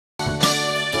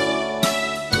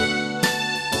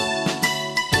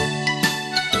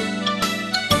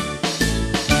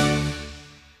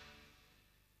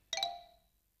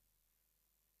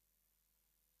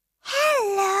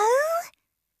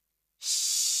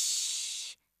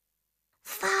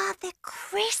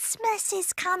Christmas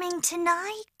is coming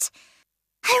tonight.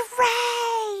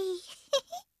 Hooray!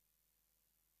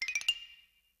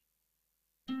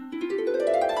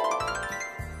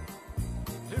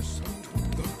 Listen to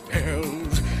the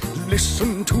bells,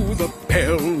 listen to the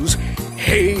bells.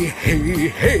 Hey, hey,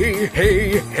 hey,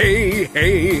 hey, hey,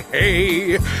 hey,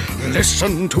 hey.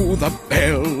 Listen to the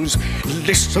bells,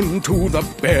 listen to the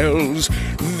bells.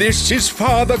 This is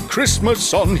Father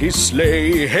Christmas on his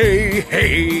sleigh. Hey,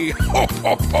 hey, ho,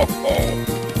 ho, ho, ho.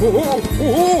 Oh,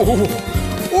 oh,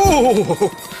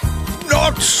 oh.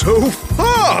 Not so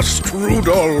fast,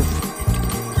 Rudolph.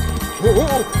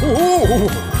 Oh, oh,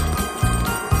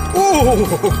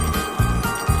 oh.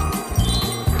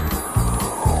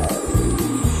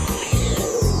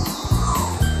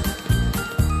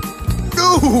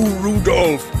 No,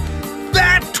 Rudolph!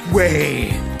 That way!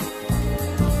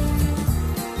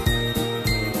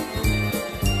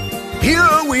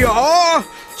 Here we are!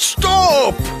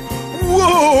 Stop!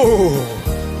 Whoa!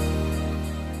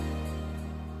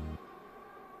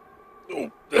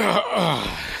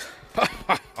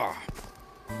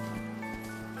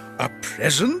 A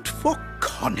present for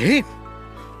Connie,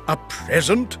 a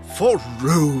present for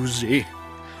Rosie,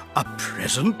 a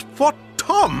present for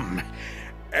Tom,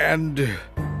 and,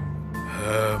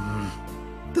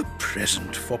 the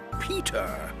present for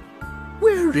Peter.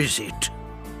 Where is it?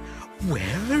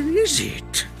 Where is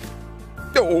it?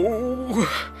 Oh,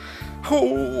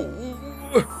 oh.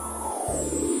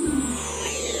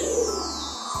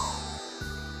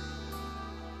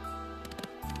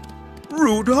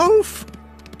 Rudolph?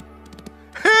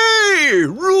 Hey,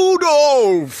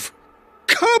 Rudolph!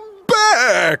 Come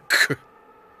back!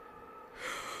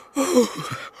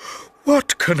 Oh,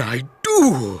 what can I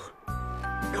do?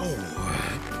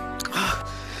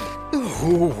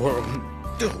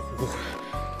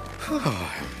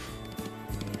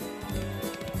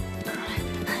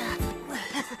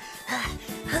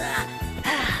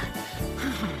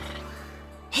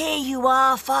 Here you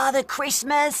are, Father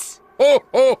Christmas.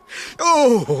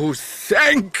 Oh,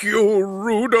 thank you,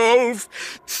 Rudolph.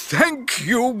 Thank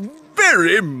you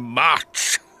very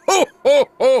much.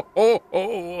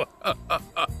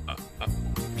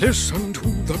 Listen to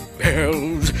the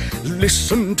bells,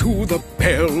 listen to the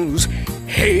bells.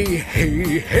 Hey,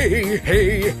 hey, hey,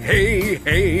 hey, hey,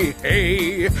 hey,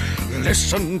 hey.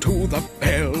 Listen to the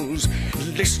bells,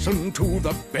 listen to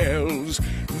the bells.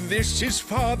 This is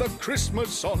Father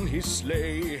Christmas on his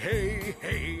sleigh. Hey,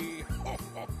 hey.